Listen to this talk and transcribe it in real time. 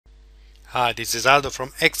Hi, this is Aldo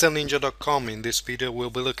from excelninja.com. In this video we'll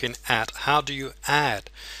be looking at how do you add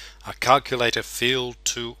a calculator field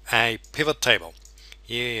to a pivot table.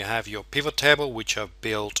 Here you have your pivot table, which I've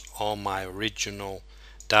built on my original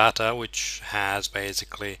data, which has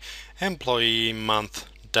basically employee, month,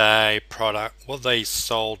 day, product, what they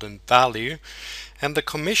sold in value, and the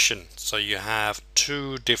commission. So you have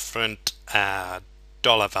two different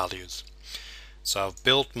dollar values. So I've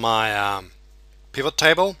built my pivot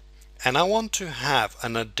table, and I want to have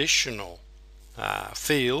an additional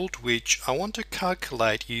field which I want to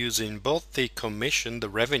calculate using both the commission, the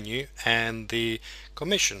revenue, and the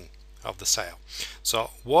commission of the sale. So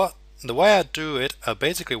the way I do it,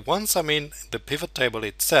 basically once I'm in the pivot table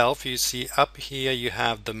itself, you see up here you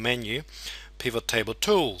have the menu pivot table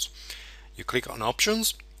tools. You click on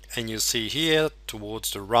options and you see here towards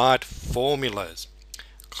the right formulas.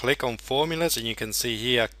 Click on formulas and you can see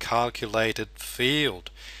here calculated field,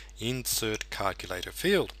 insert calculator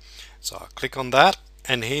field. So I click on that,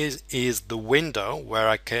 and here is the window where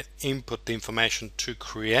I can input the information to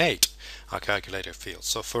create a calculator field.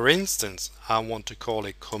 So for instance, I want to call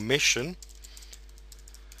it commission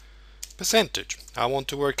percentage. I want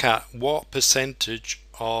to work out what percentage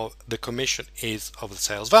of the commission is of the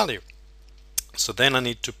sales value. So then I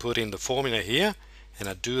need to put in the formula here, and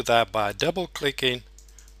I do that by double clicking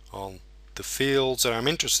on the fields that I'm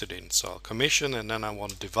interested in. So commission, and then I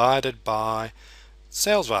want to divide it by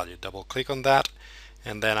sales value. Double click on that,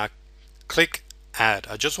 and then I click add.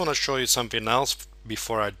 I just want to show you something else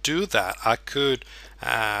before I do that. I could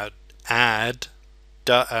add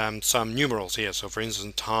some numerals here. So for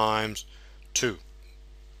instance, times 2,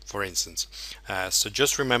 for instance. So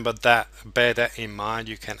just remember that, bear that in mind.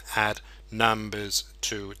 You can add numbers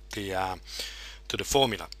to the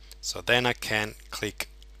formula. So then I can click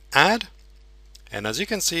add, and as you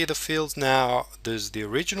can see, the fields now, there's the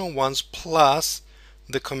original ones plus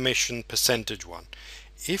the commission percentage one.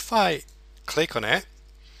 If I click on it,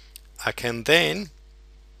 I can then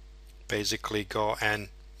basically go and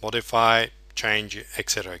modify, change it,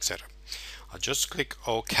 etc., etc. I'll just click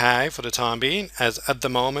OK for the time being, as at the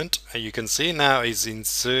moment you can see now is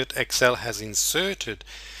Excel has inserted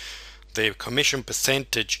the commission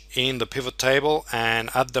percentage in the pivot table, and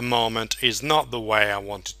at the moment is not the way I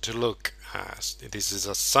want it to look. This is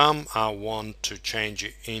a sum. I want to change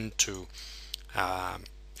it into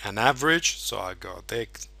an average. So I go there,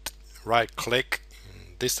 right click,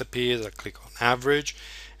 this appears, I click on average,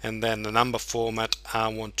 and then the number format, I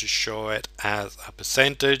want to show it as a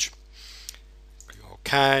percentage.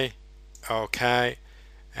 OK, OK,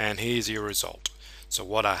 and here's your result. So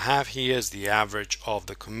what I have here is the average of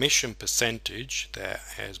the commission percentage that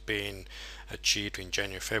has been achieved in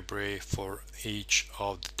January, February for each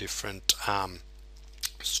of the different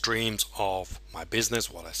streams of my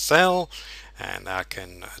business, what I sell, and I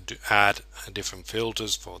can add different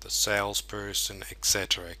filters for the salesperson,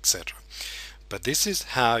 etc., etc. But this is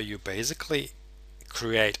how you basically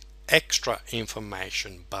create extra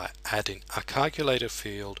information by adding a calculator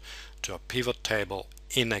field to a pivot table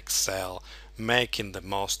in Excel, making the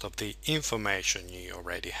most of the information you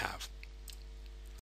already have.